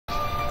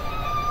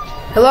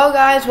Hello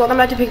guys, welcome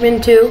back to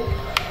Pikmin 2.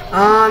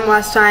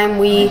 Last time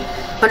we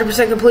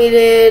 100%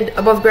 completed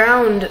above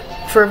ground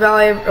for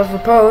Valley of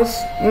Repose.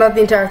 Not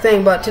the entire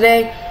thing, but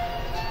today,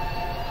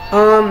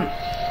 I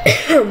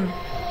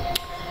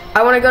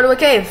want to go to a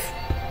cave.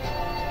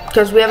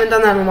 Because we haven't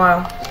done that in a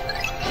while.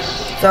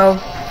 So,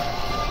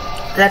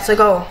 that's the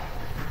goal.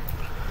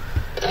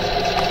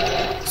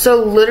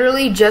 So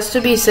literally, just to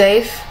be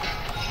safe,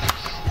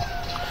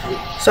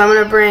 so I'm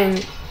going to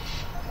bring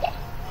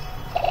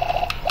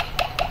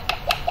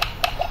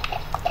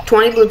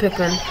 20 blue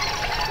Pikmin,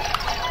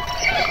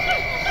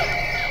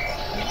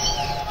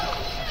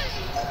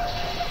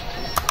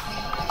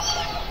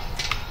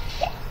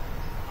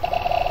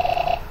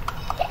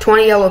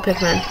 20 yellow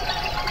Pikmin,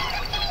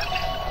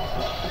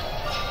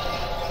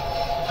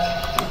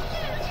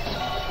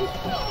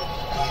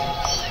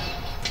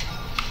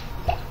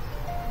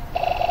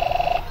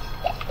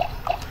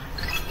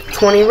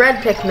 20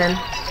 red Pikmin,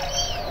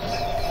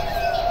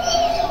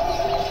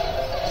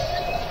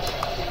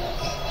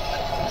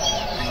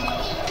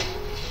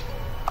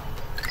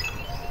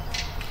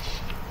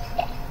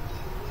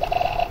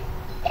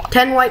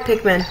 10 white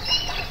Pikmin,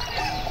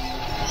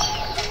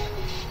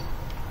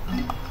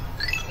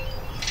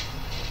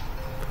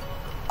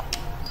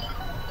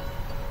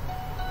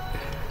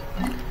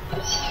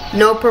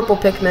 no purple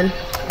Pikmin.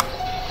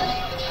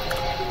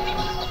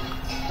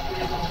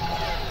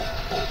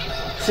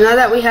 So now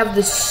that we have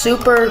the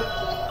super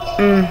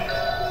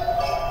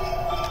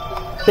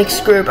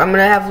mixed group, I'm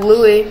gonna have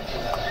Louie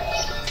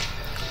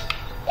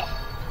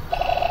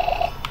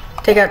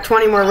take out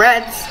 20 more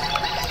reds.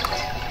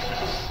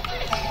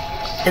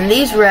 And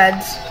these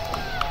reds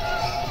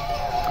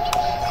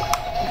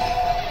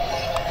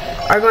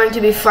are going to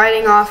be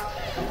fighting off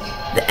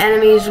the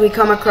enemies we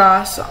come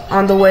across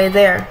on the way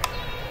there.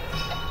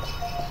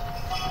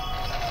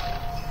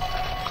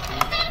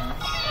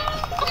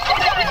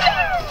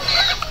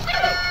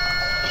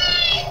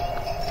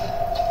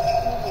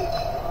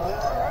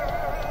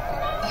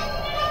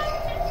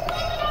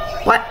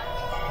 What?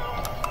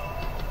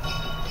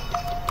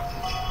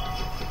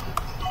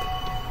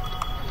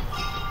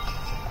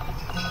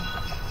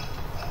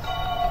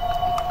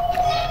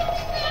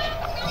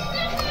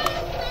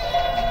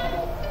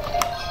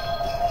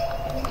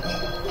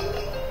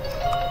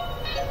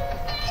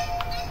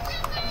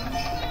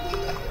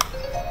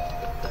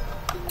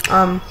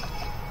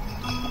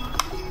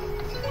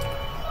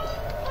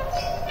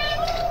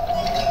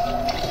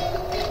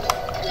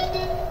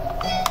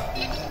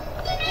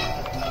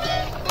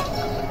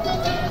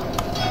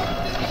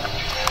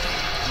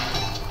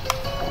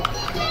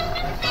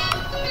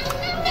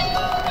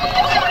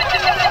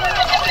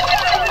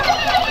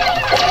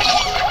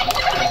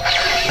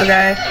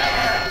 Okay,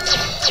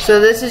 so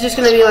this is just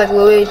gonna be like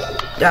Louis.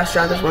 Gosh,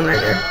 there's one right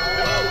there.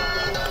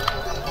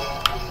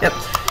 Yep.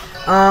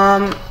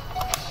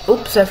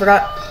 Oops, I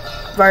forgot.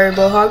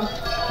 Variable hog.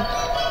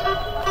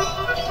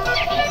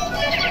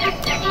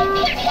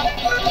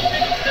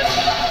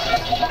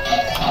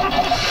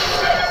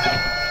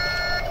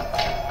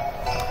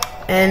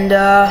 And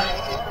there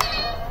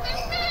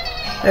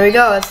we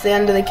go. That's the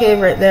end of the cave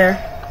right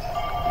there.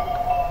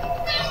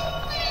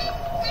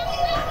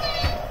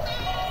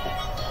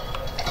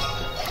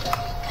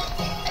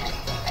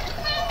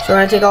 So we're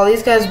gonna take all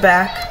these guys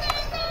back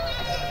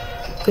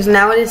because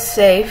now it is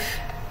safe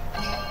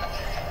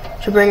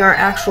to bring our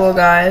actual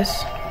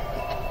guys,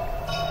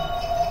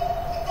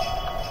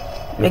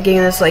 making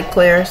this like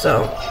clear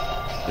so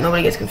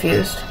nobody gets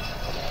confused.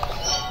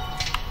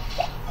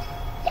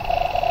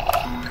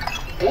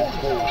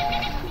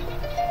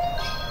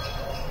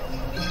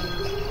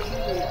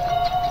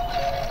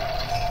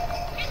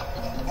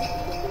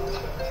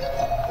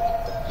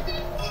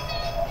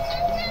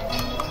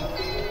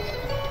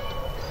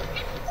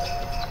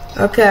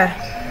 Okay.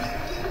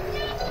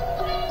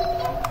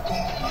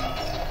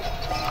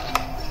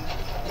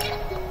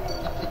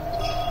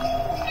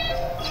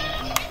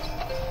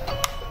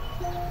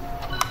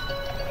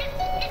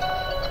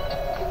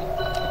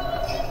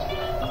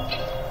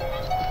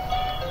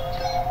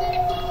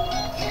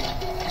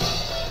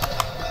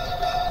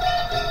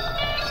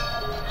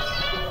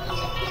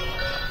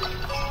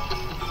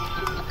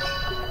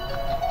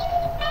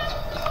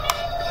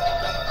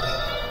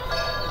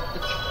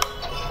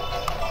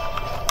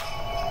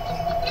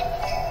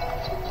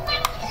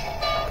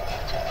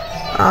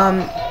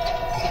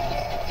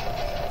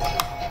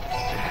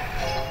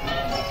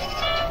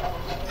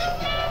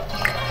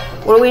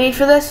 What do we need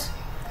for this?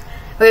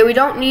 Okay, we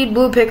don't need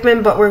blue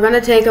Pikmin, but we're gonna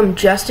take them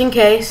just in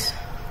case.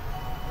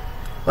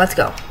 Let's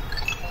go.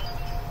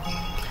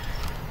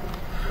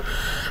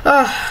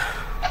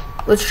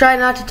 Let's try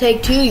not to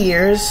take 2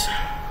 years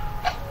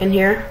in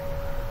here.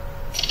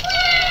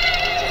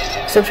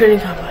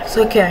 Subtraining complex.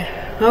 Okay.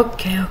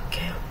 Okay.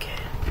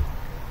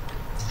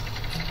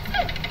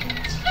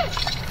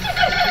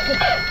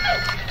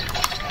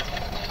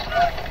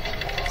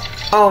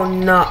 Oh,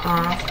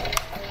 nuh-uh.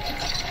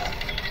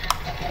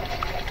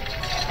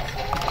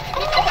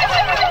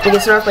 We can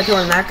start off by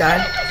killing that guy.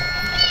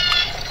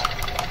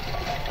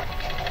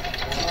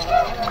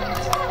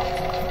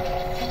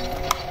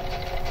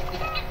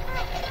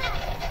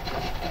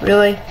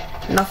 Really?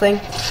 Nothing?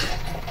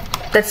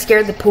 That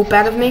scared the poop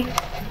out of me?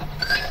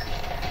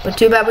 But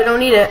too bad we don't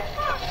need it.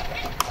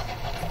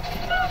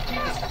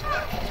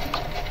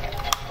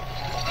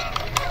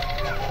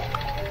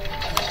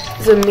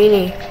 It's a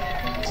mini.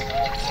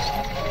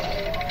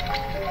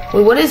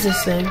 Wait, what is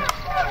this thing?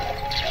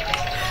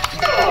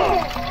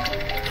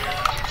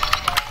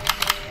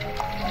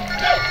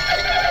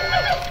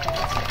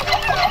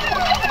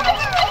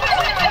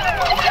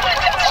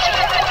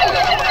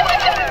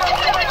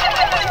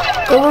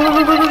 Go, go, go,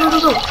 go, go, go, go,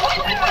 go.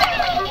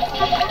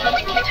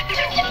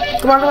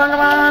 Come on, come on, come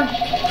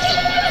on.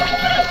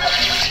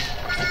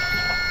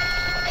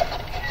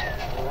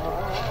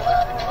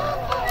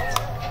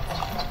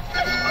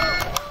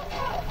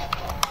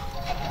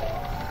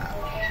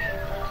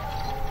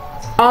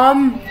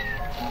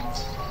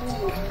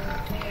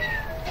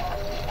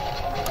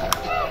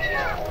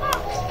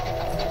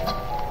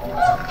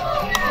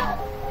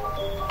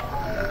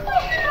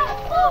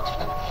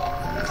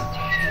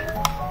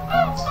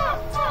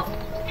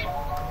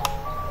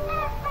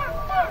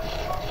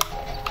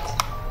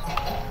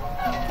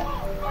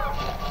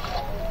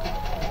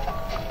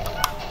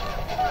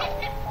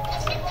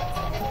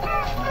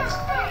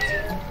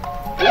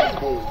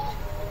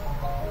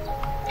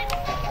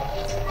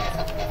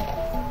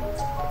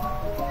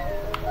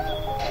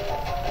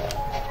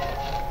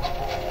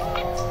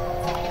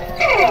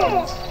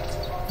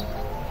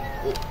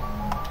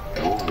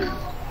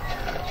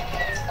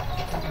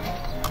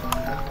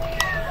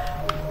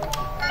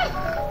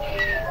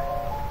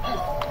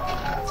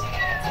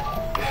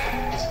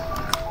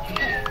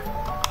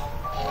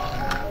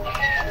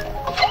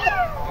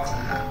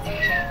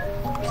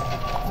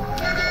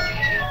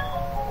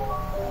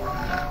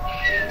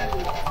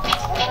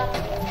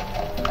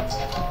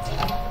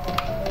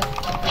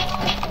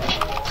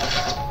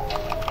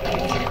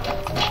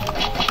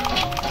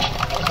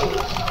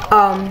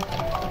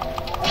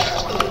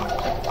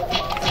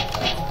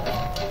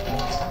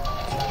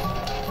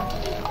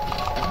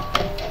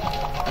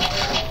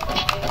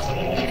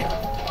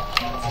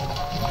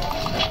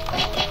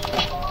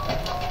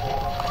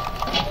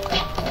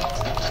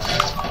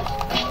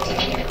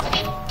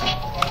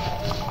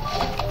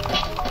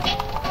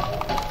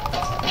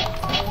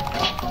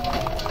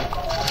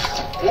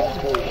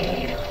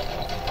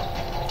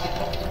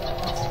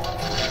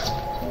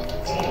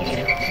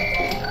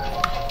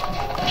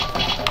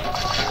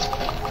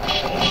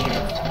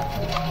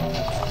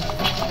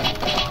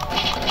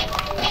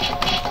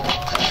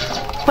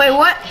 Wait,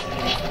 what?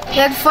 He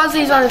had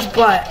fuzzies on his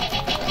butt.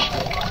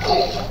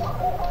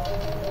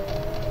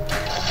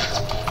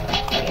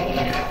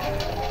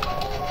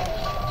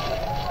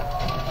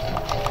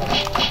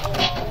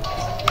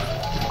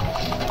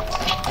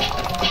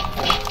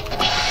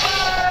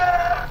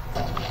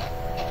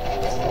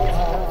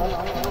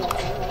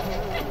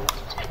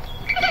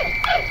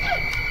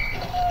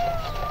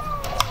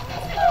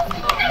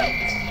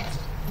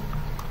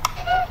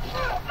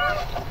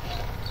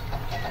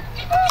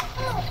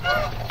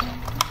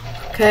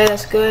 Okay,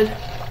 that's good.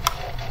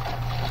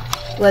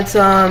 Let's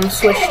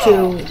switch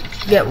to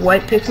get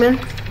white Pikmin.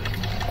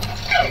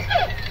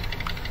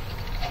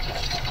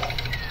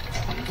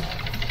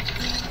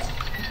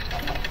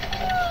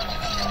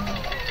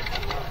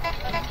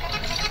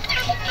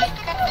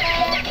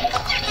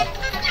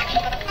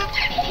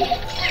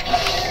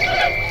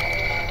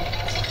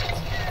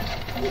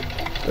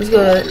 Let's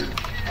go to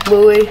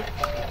Bluey.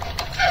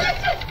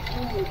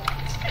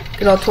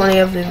 Get all 20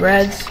 of the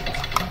reds.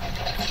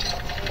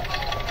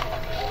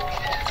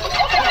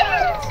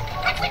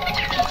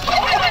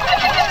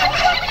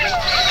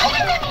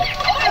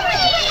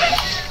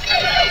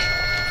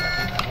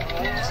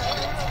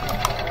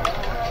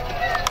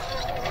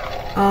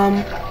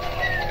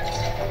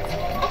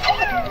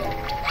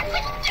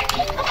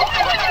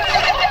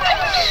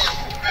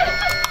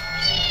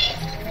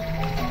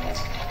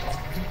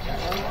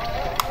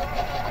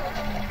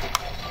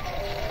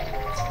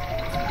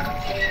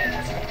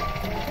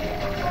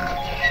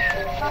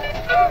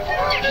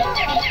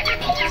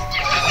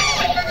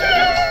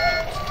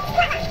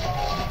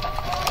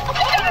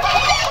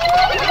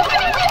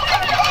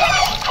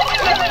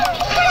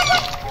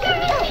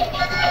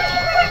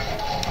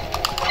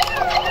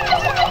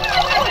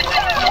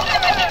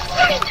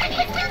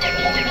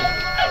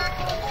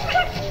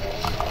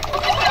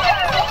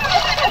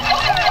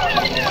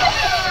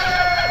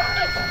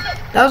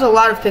 That was a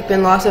lot of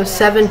Pikmin lost. That was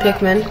 7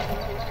 Pikmin.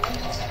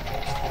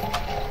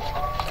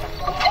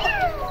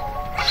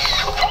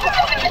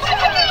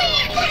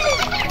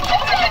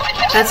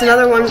 That's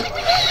another one.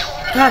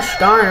 Gosh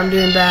darn, I'm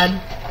doing bad.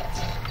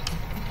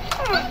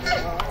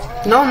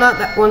 No, not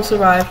that one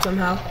survived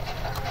somehow.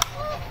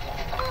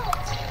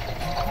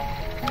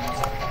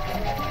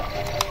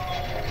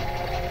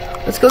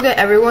 Let's go get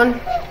everyone.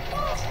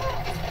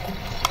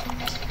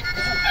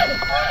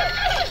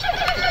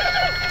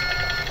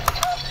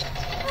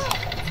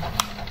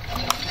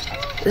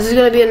 This is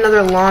gonna be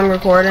another long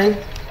recording.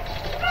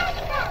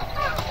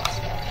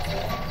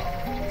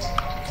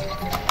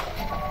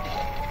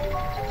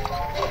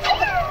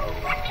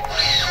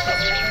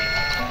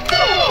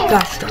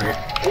 Gosh darn it.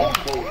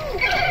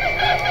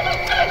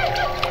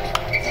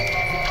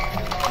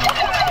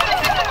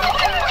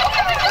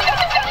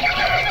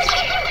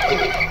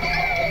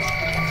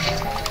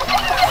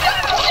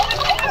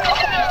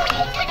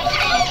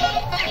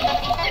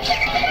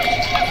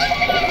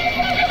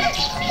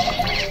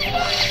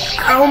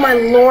 Oh my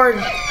lord,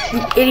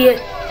 you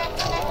idiot.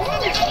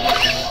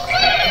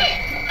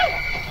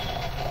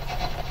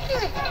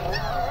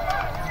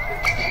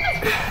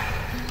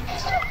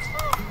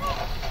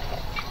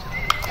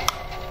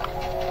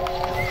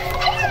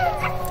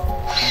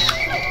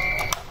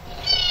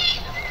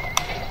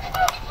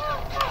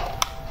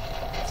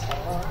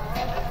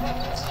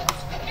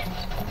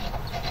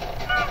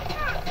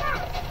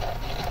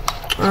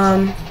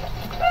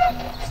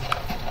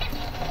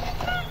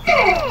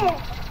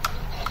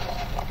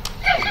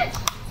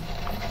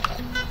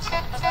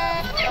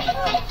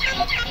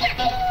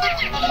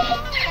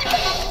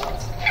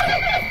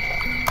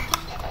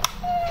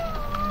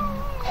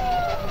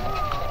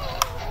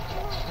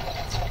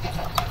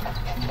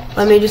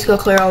 Let me just go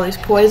clear all these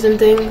poison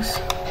things.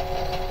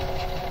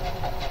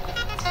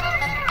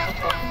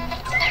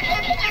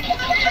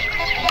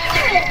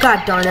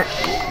 God darn it.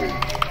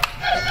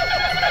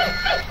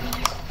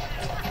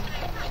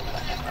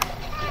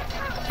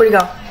 Where'd he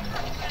go?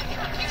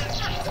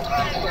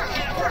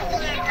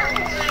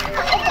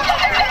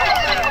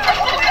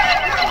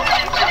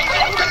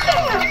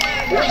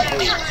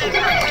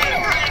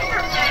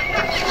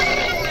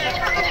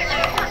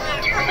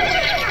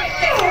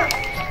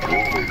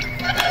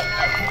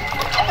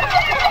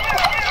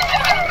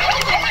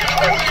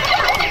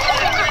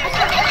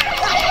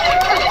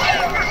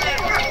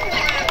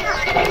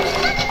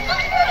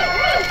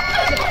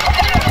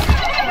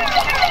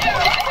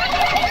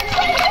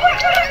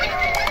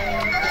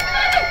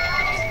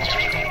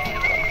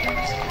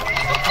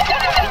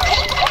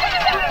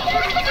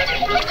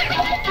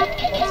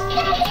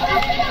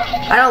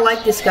 I don't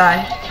like this guy.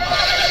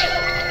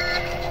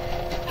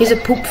 He's a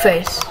poop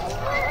face.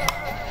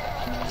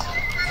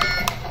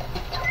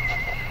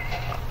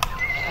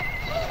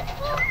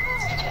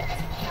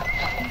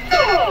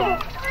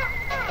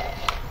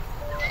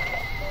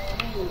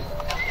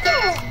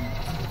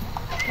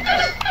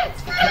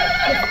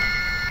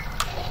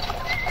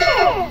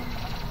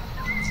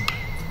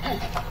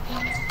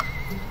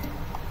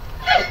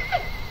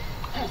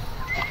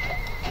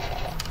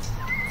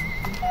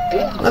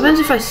 What happens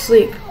if I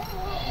sleep?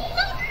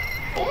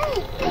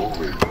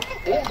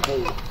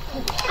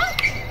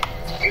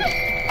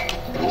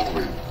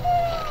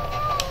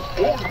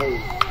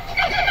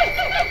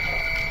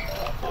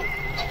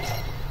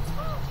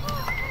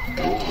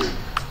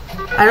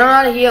 I don't know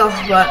how to heal,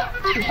 but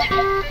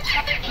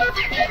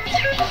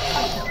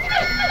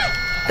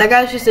that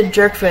guy's just a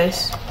jerk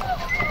face.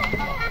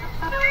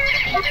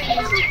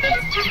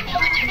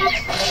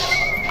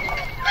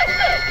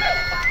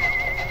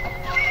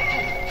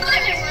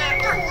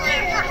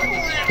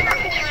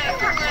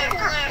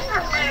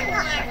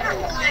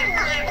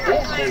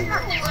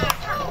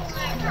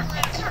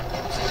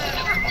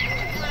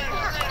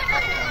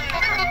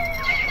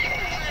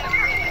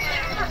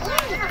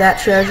 That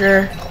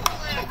treasure.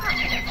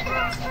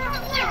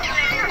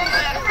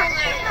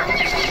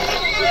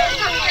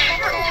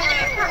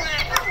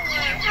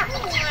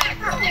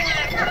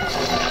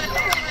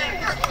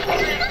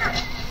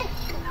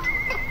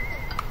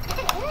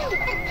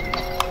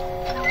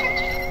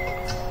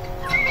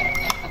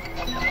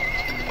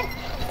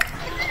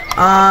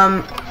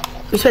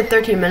 We spent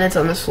 13 minutes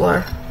on this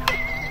floor.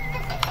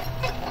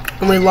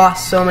 And we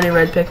lost so many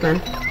red Pikmin.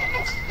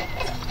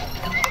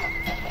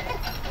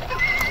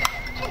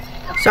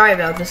 Sorry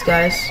about this,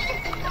 guys.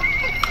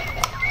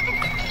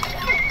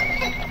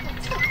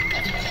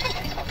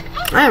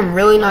 I am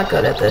really not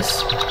good at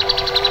this.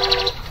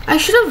 I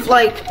should have,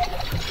 like,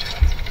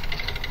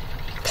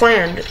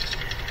 planned.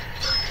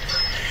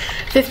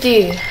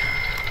 50.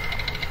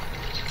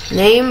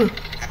 Name,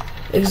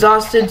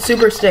 Exhausted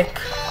Super Stick.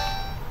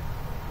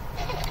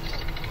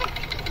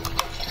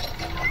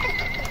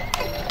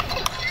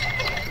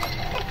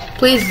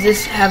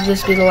 Please have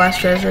this be the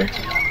last treasure.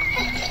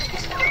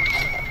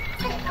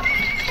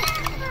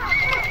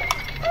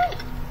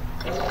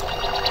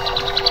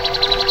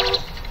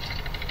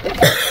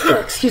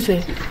 Excuse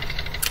me.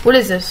 What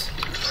is this?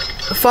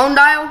 A phone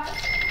dial?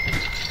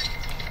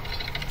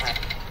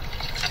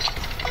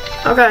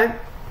 Okay.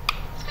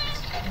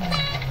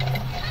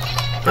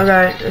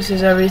 Okay, this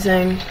is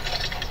everything.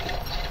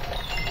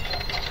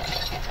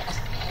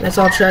 That's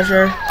all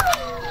treasure.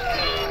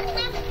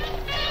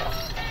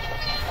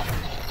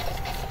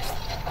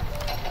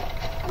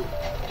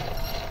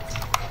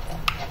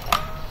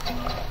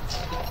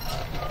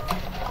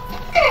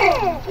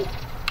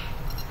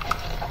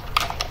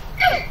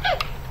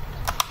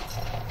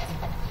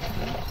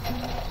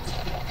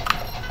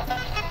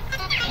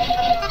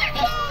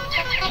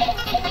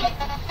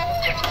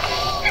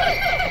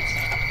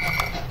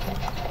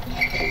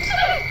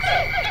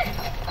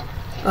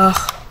 Ugh.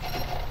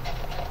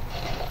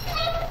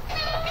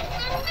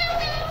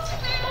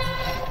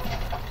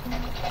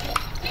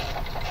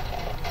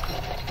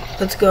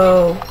 Let's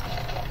go.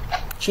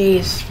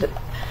 Jeez.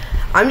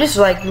 I'm just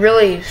like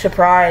really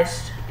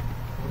surprised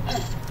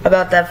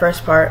about that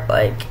first part.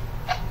 Like,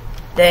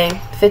 dang,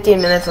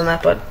 15 minutes on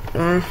that, but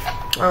I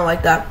don't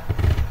like that.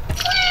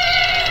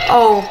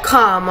 Oh,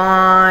 come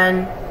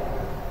on.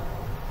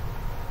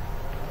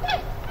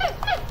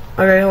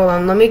 Okay, hold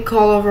on. Let me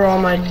call over all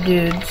my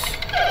dudes.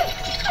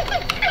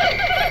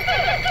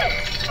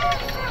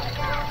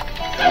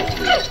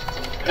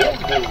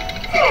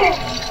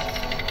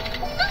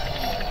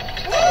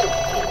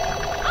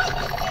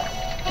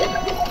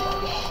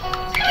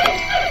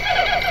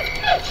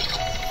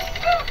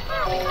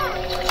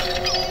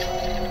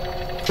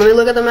 Let me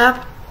look at the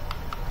map.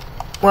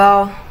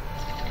 Well,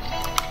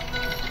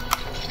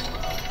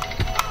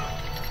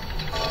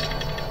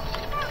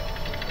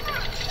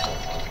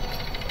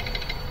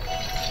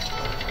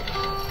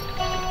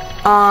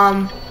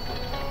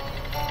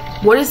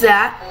 what is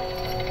that?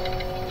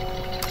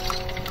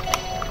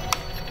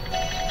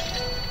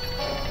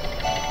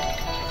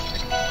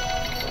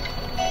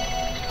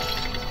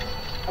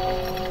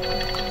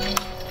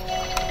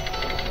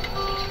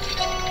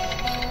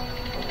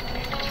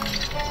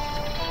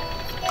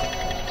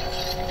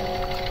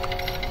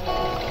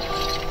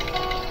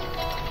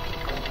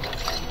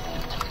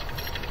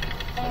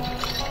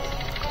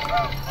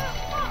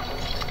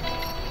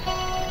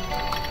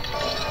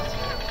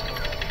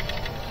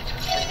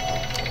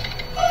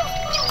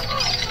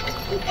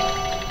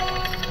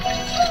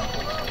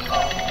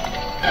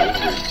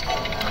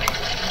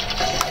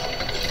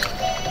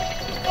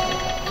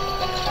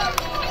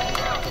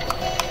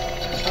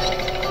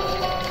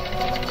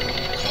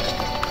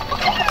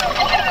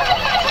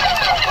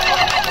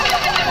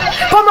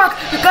 Bomb rock,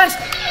 guys!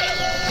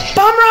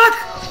 Bomb rock!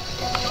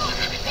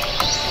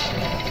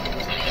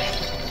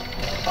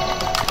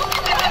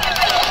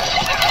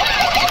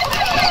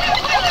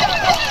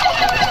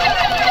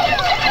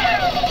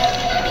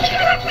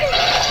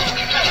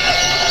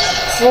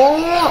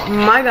 Oh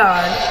my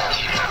god.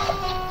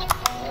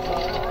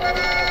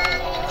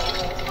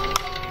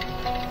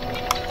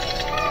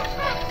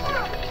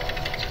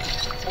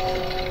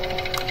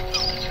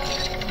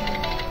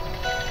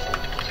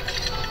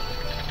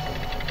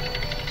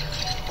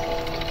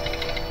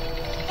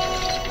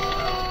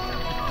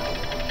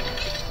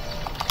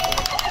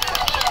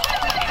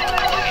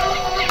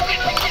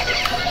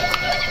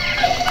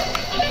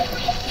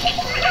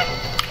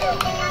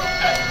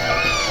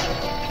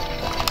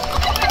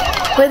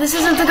 Wait, this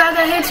isn't the guy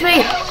that hates me.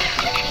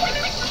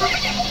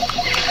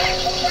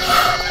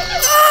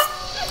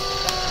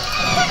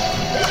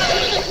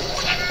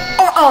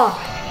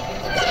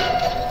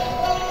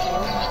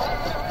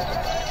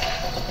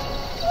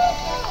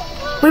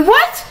 Wait,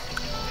 what?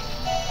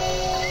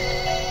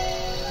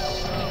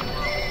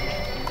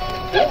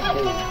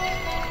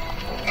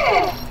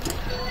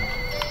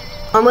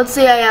 Let's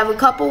see, I have a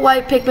couple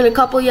white Pikmin, a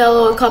couple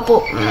yellow, a couple...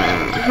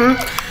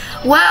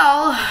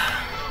 Well...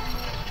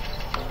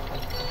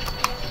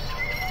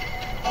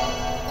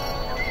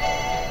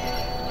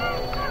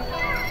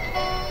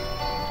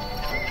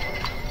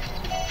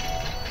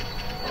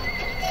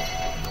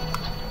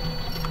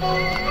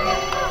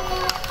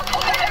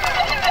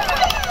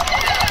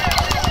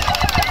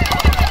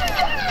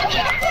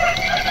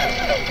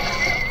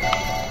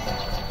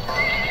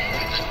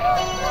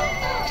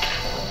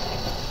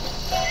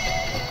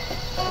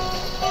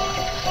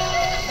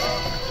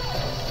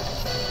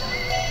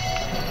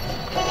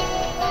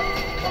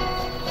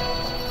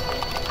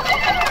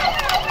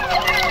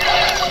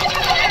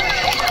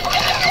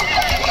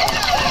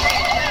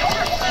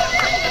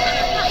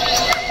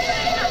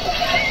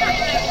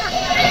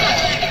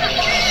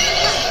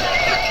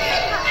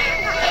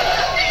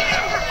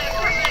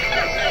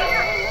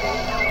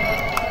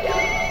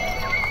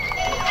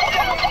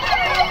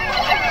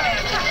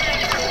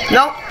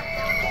 Nope.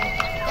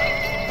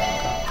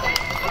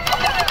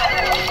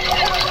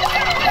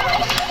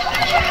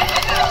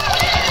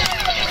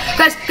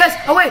 Guys,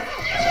 oh wait.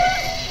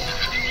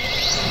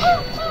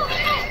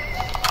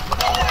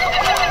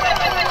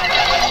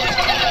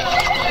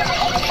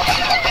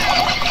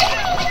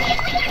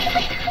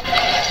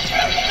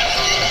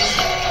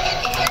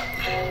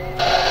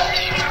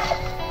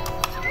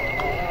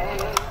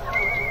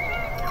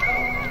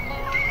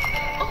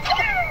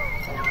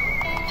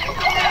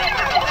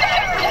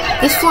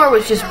 This floor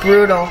was just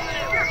brutal.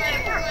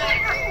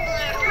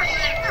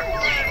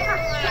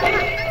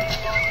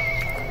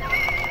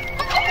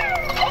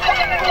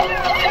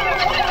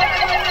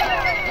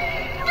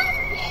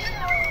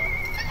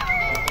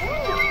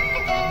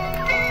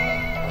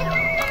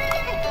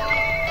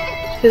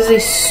 Because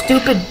these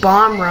stupid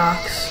bomb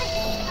rocks.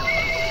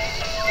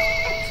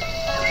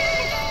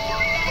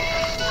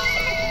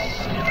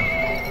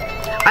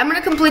 I'm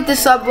gonna complete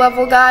this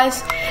sub-level,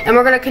 guys, and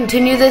we're gonna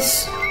continue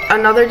this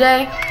another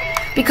day.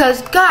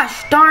 Because,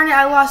 gosh darn it,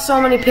 I lost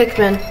so many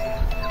Pikmin.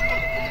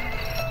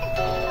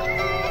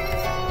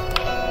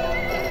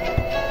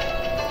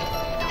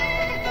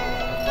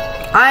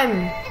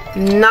 I'm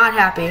not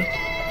happy.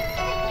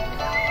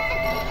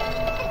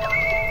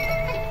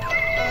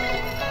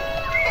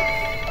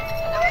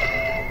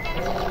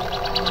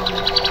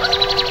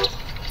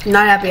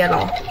 Not happy at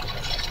all.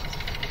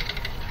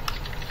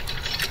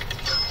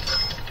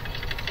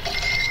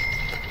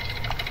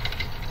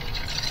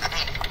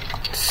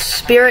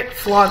 Spirit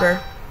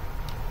Flogger.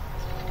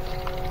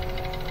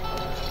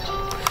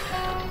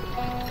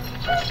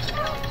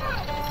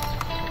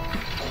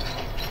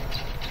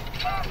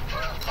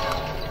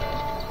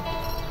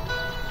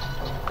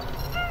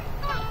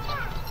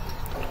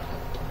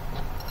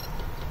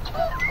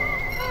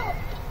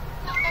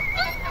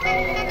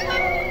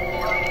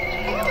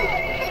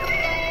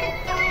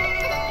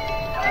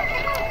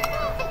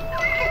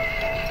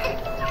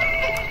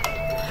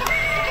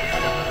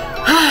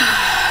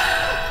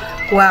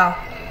 Wow.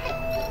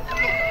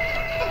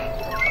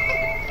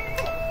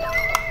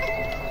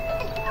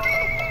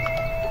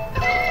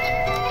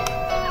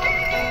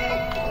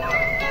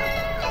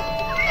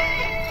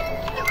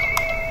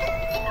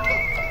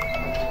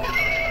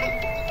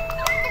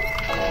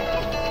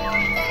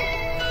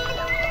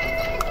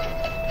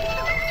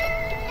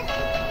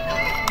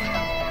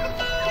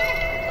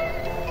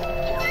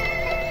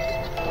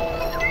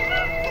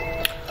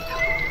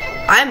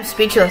 I'm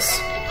speechless.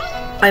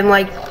 I'm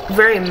like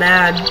very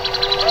mad.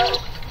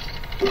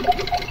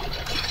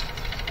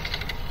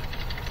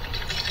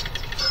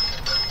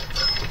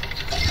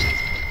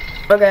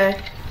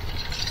 Okay.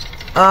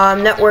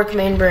 Network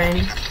main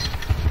brain.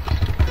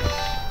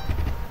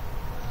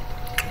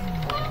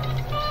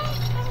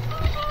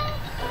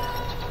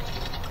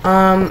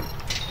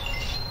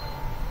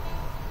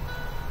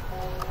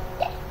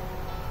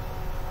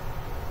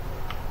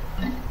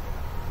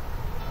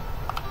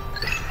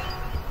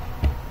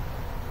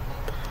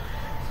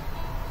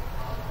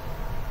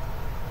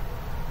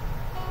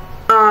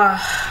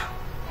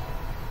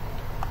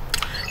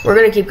 We're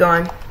gonna keep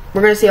going.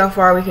 We're gonna see how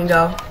far we can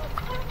go.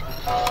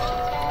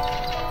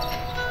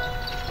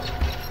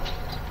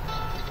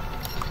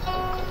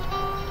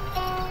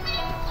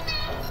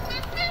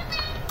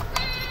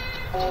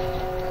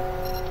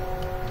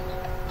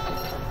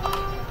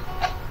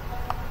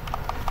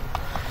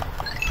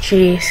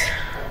 Jeez.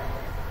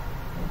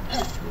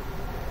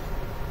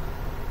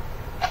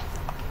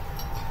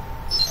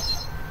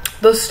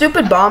 Those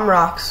stupid bomb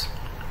rocks.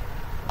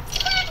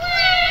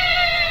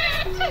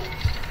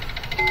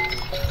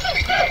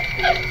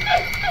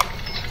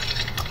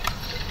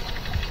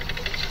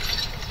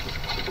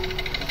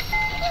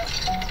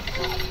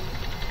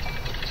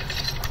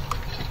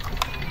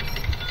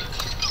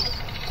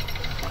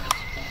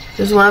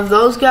 There's one of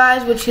those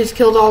guys which has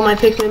killed all my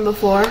Pikmin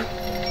before.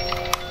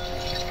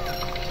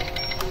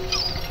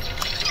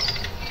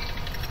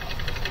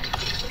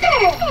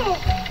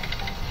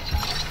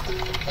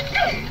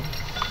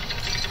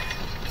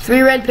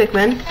 Three red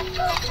Pikmin.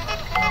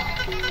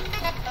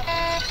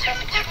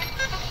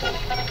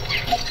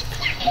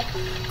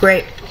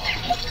 Great.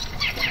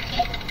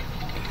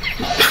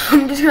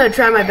 I'm just gonna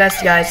try my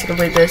best, guys, to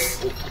complete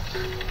this.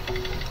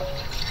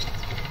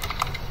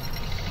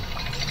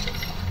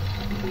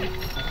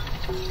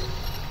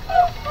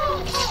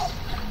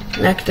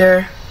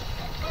 Nectar.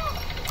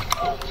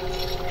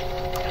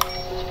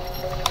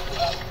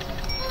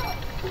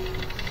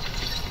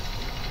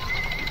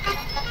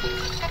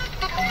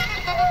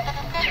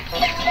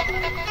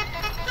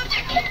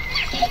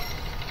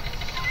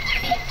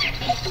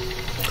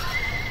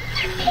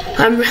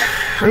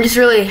 I'm just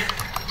really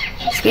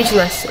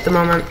speechless at the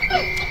moment.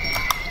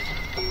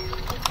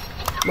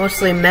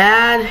 Mostly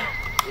mad,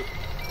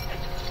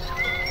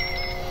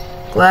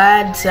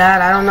 glad,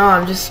 sad, I don't know,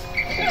 I'm just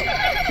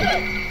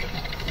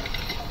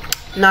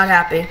not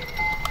happy.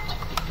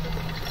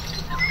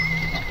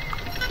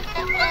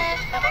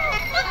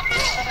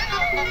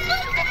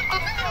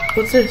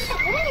 What's this?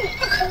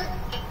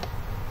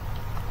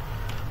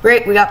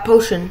 Great, we got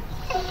potion.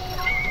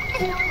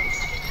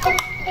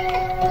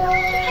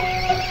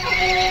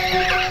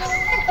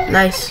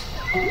 Nice.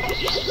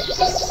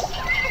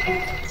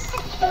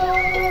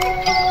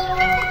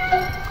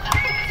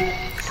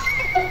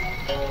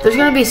 There's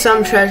gonna be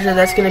some treasure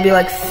that's gonna be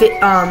like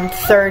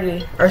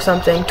 30 or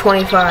something,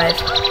 25.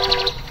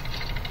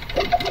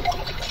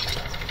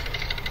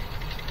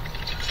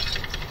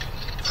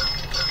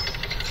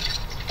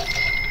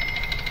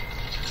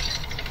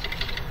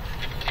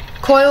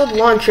 Coiled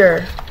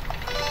launcher.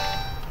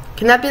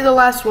 Can that be the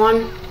last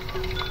one?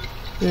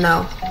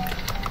 No.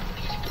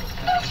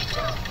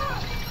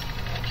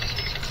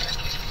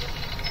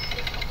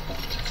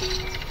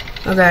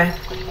 Okay.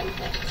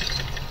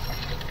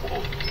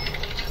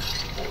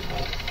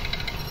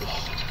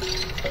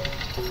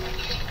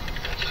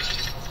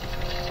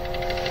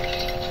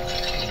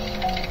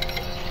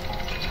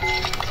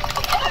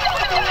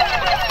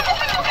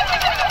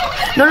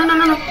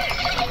 No.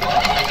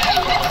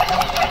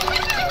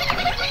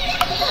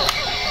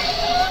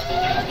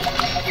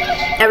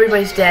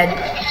 Everybody's dead.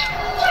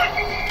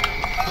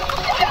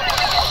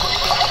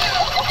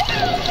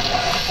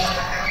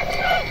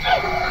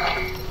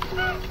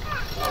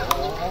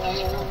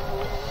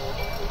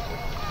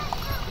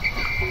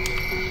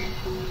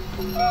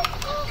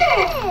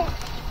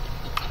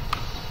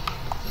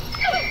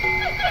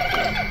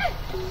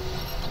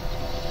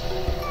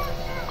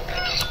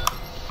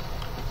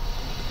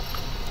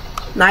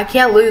 I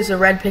can't lose a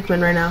red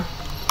Pikmin right now.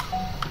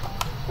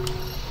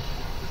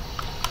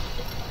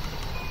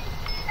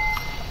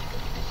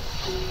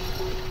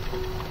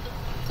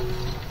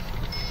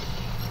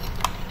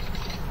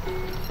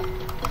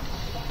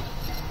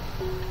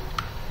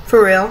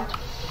 For real.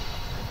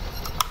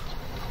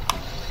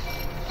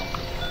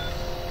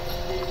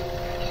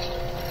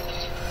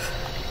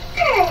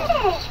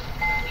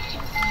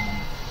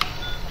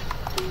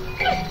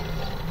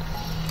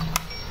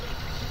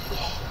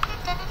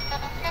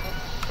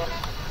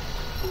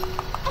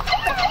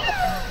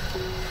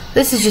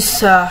 This is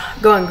just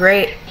going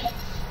great,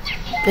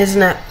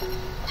 isn't it?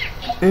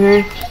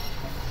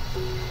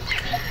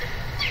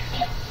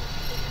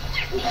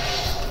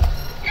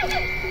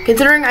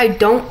 Considering I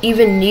don't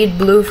even need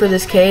blue for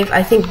this cave,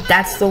 I think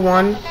that's the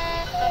one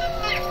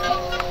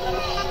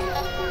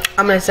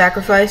I'm gonna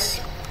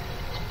sacrifice.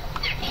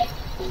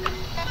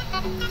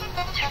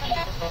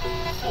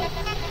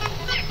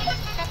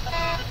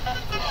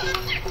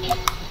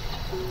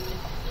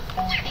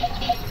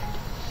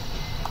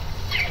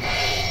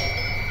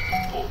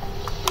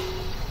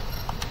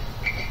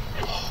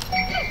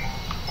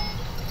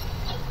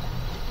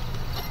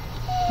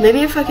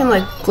 Maybe if I can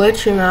like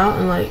glitch him out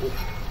and like,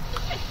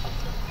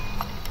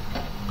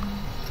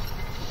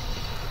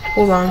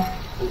 hold on.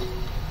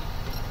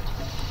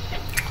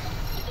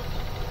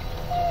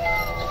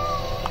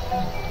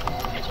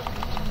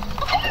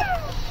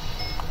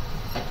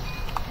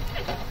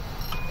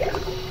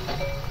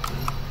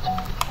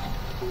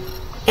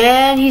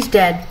 And he's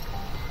dead.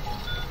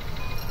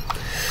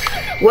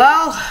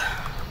 Well,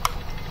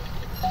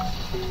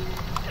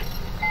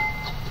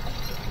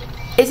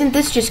 isn't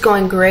this just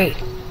going great?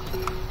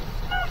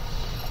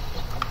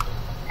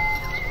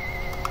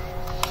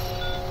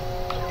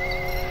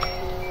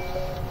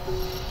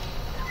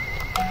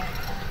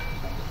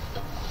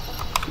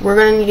 We're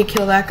gonna need to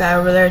kill that guy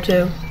over there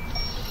too.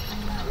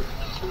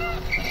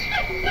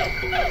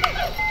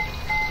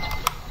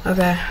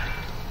 Okay.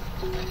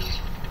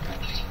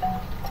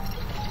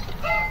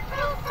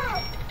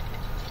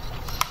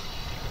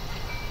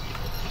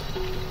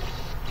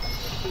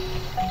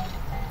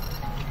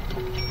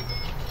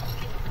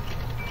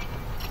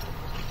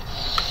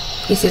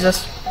 He sees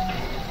us.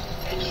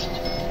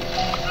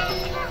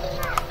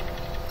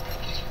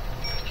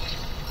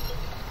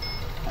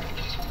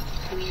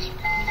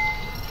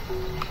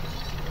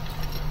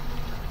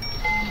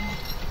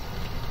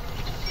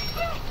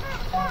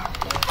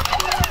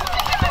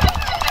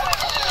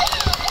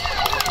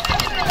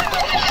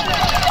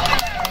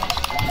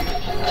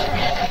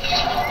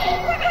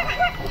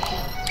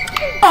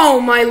 Oh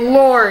my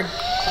lord!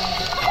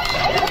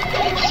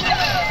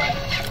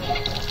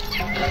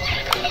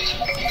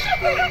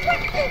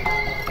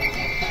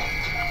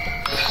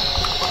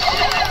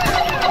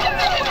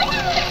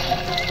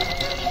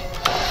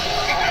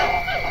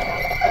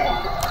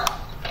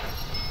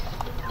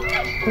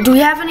 Do we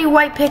have any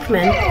white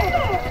Pikmin?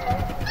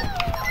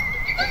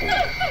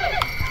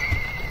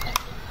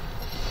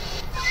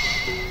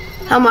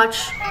 How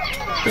much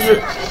is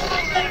it?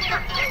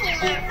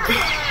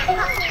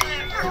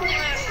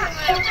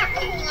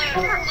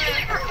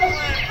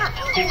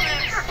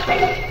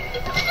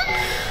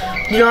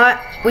 You know what?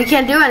 We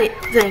can't do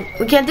anything.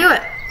 We can't do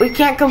it. We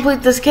can't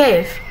complete this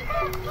cave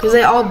because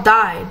they all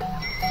died.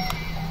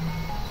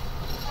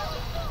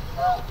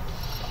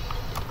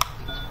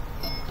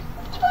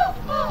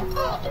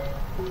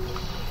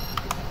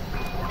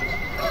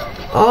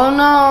 Oh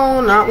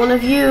no, not one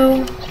of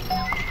you.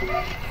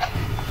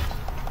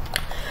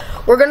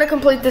 We're gonna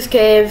complete this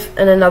cave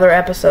in another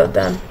episode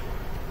then.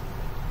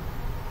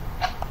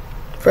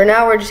 For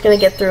now, we're just gonna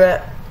get through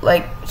it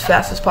like as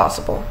fast as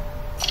possible.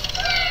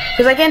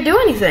 Because I can't do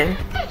anything.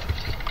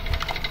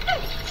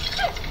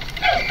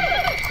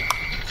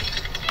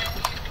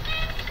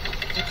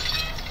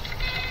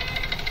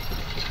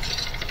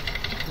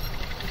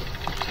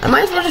 I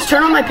might as well just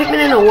turn all my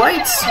Pikmin into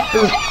whites.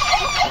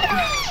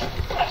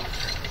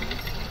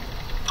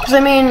 Because I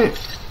mean,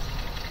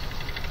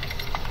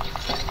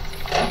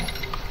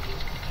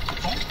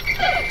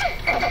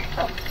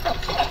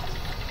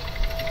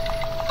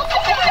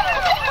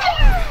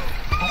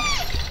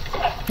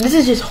 this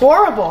is just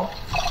horrible.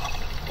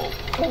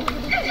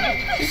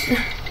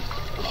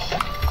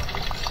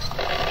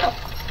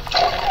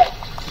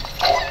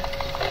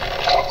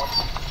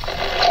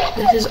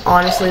 This is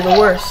honestly the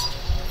worst.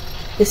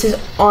 This is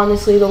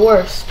honestly the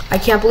worst. I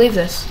can't believe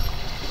this.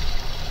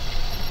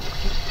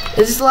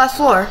 Is this the last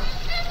floor?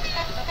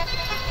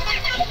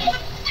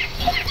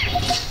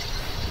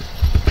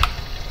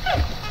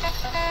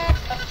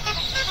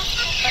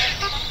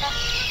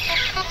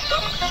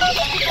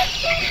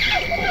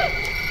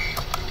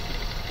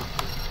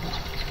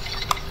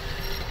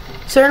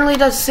 Certainly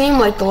does seem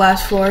like the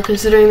last floor,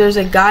 considering there's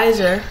a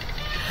geyser.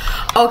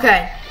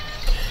 Okay,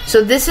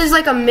 so this is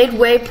like a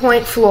midway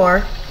point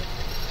floor.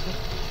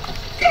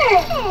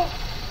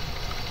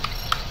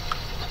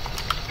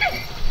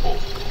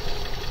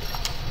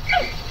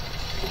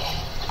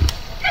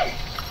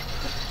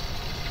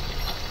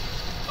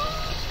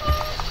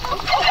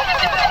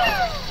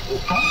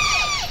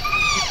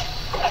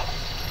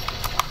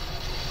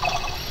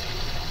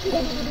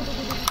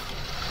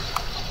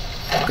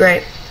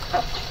 Great.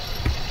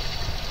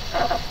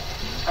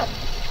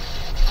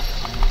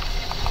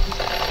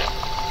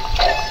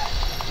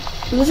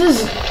 This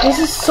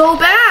is so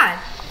bad.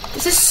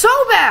 This is so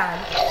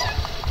bad.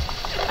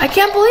 I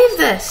can't believe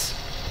this.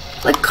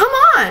 Like, come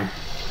on.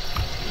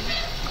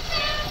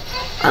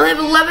 I only have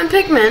 11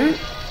 Pikmin.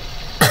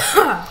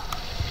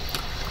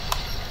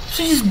 This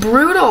is just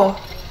brutal.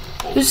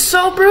 It's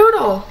so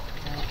brutal.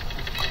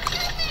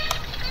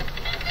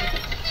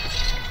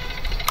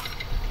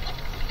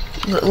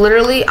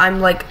 Literally, I'm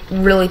like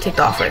really ticked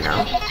off right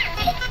now.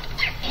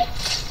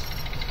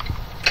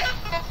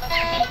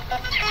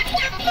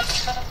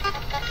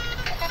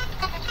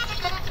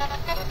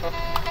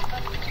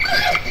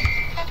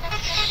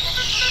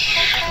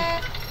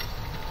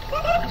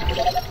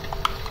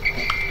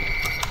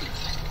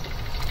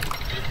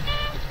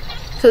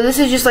 So this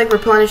is just like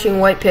replenishing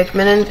white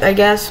Pikmin, I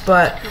guess,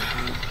 but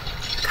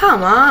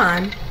come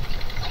on.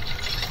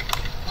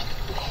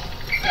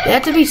 They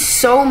have to be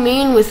so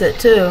mean with it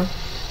too.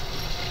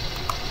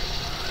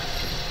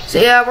 So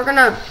yeah, we're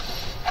gonna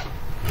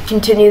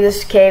continue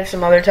this cave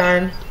some other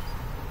time.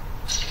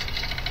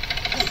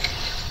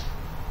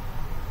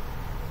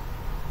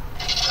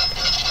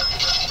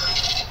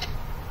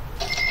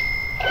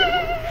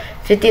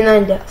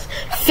 $59 deaths.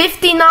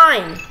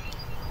 59!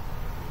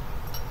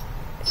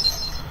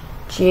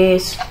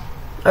 Jeez.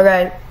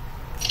 Okay.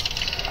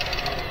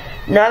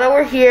 Now that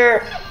we're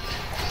here,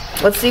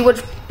 let's see which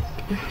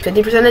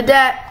 50% of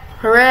debt.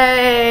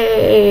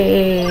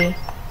 Hooray!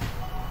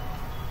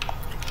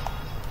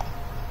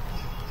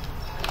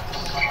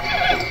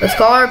 Let's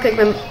call our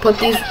Pikmin. Put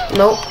these.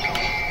 Nope.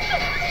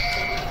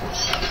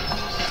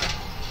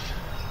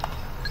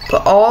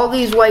 Put all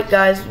these white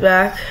guys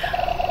back.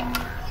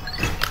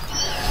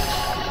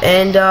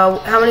 And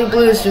how many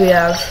blues do we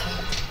have?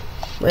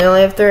 We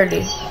only have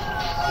 30.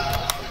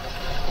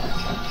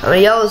 How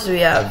many yellows do we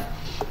have?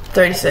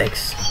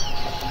 36.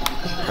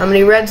 How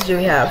many reds do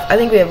we have? I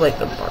think we have like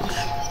a bunch.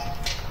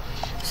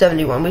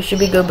 71. We should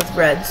be good with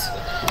reds.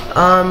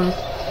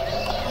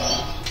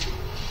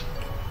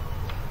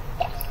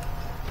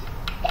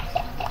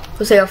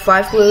 Let's say I have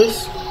 5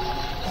 blues.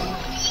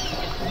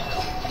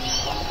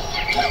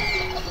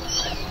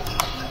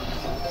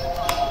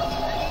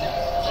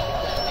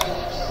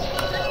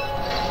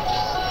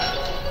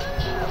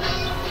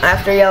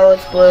 After yellow,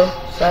 it's blue,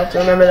 so I have to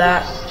remember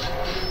that.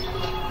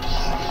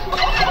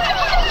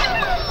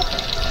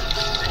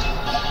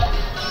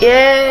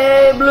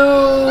 Yay,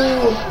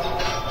 blue!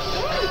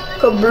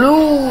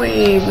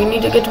 Kablooey! We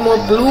need to get more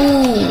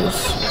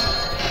blues.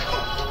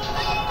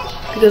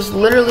 Because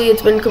literally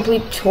it's been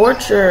complete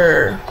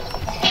torture.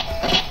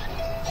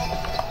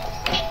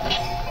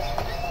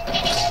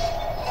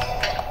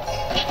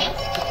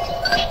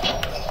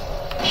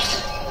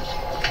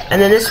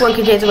 And then this one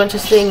contains a bunch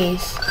of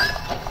thingies.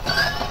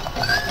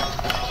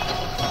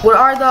 What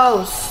are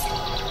those?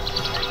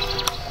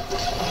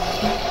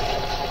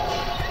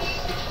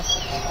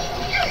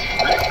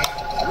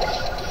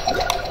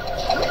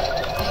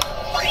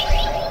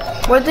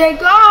 Where'd they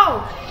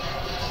go?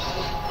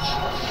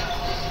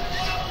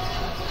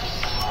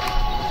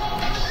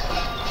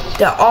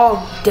 They're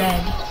all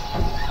dead.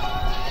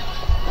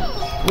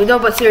 We know,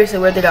 but seriously,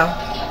 where'd they go?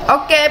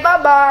 Okay,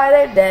 bye-bye,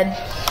 they're dead.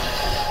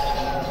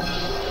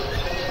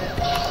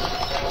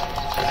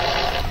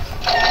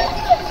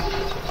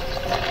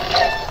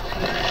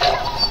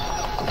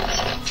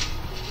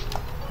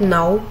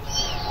 No.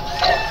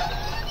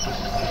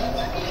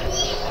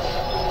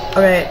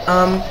 Okay,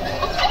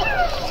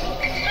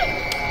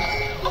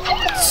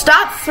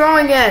 stop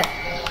throwing it!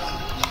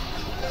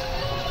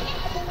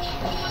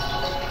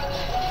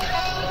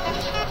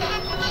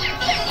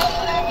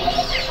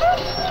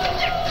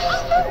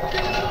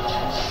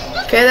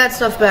 Carry that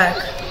stuff back.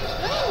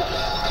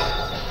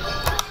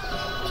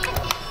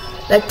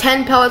 That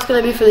 10 pellet's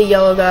gonna be for the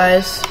yellow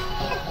guys.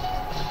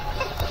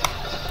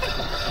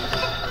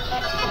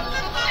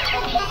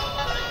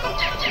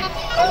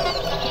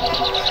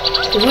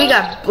 Cause we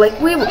got like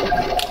we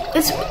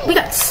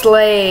got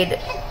slayed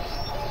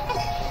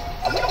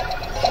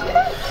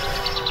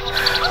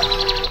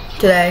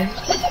today.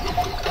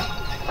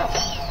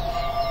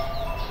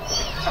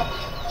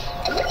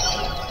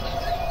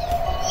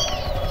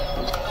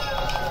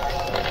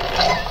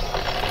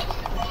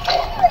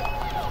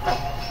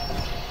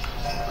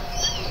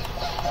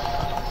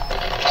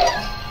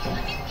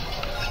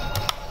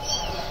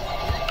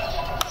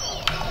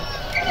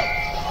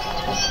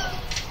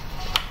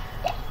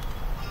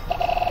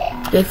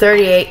 Day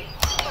 38.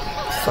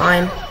 It's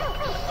fine.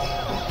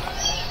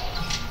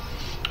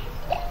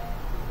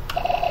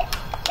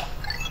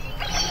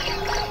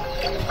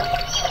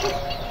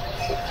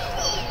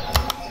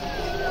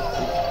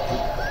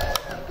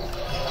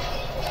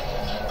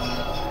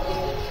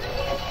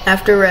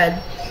 After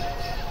red.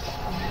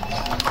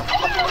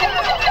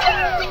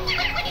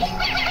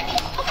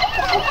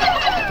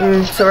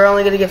 So we're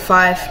only gonna get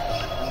 5.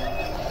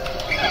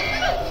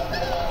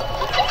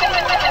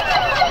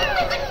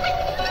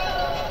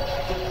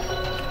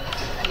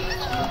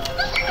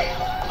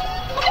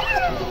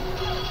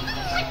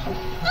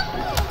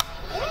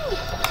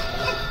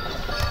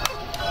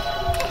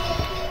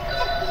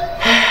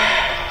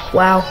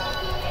 Wow.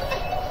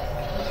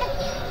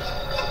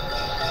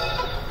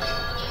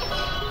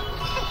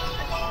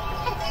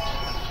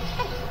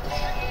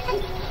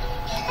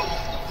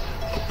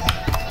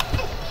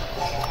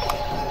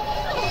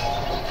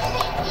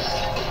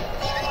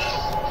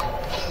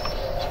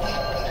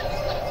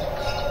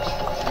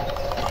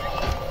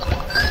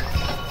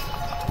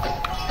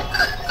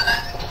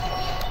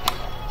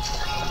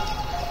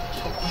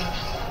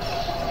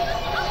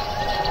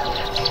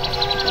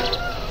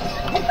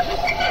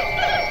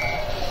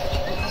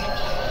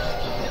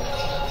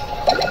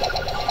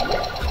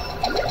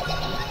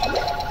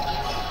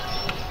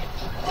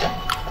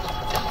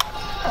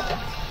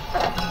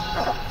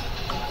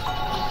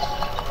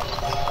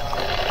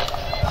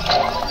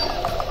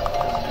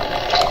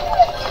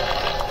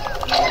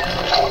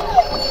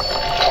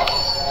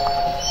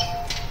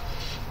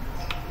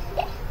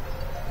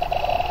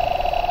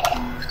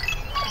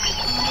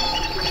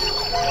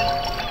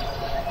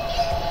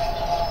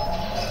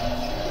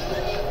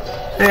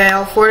 Okay,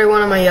 all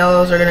 41 of my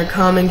yellows are gonna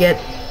come and get,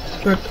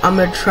 or I'm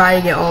gonna try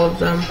to get all of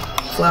them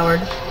flowered.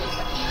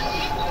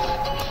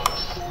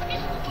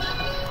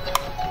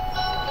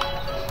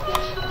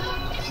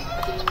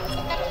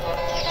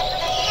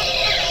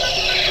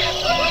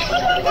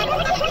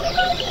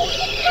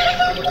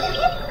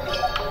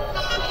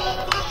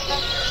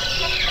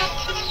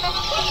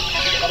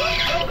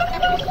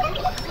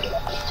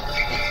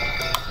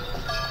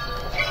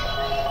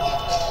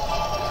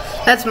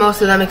 That's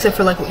most of them, except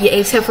for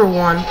except for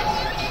one.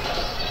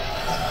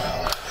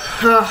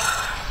 Ugh.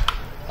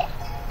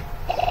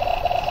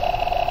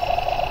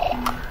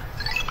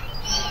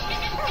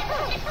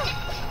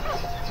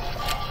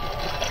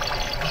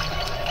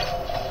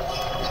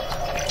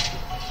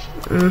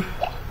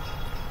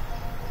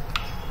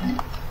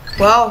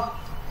 Well,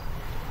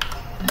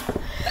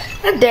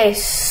 that day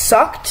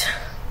sucked.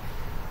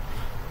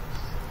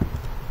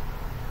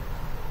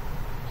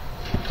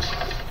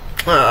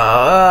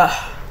 That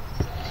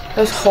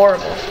was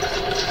horrible.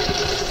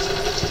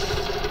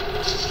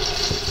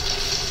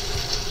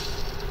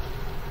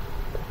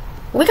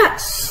 We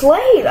got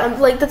slayed. I'm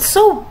like, that's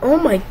so, oh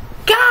my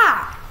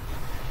god.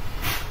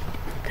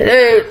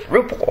 Today's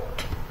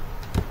report.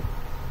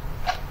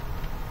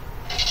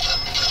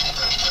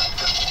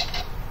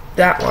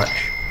 That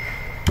much.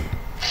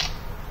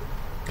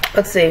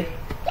 Let's see.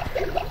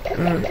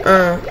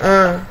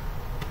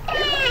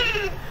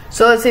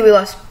 So let's see, we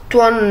lost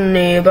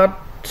 20, about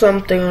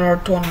something or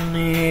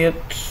 20,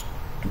 it's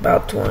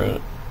about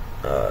 20,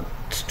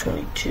 it's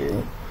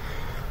 22.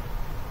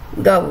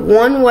 We got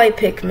one white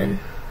Pikmin.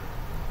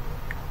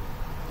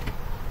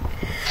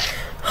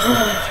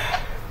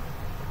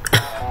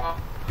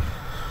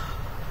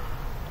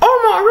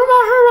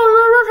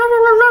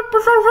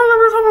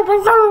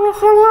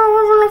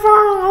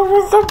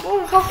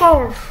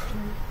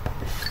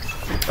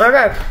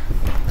 Okay.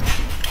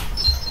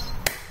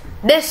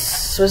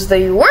 This was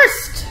the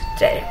worst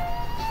day.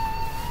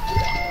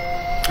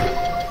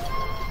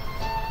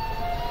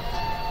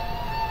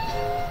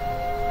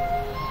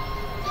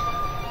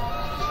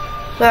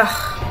 Ugh.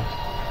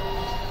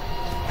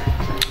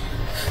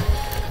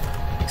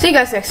 See you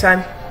guys next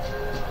time.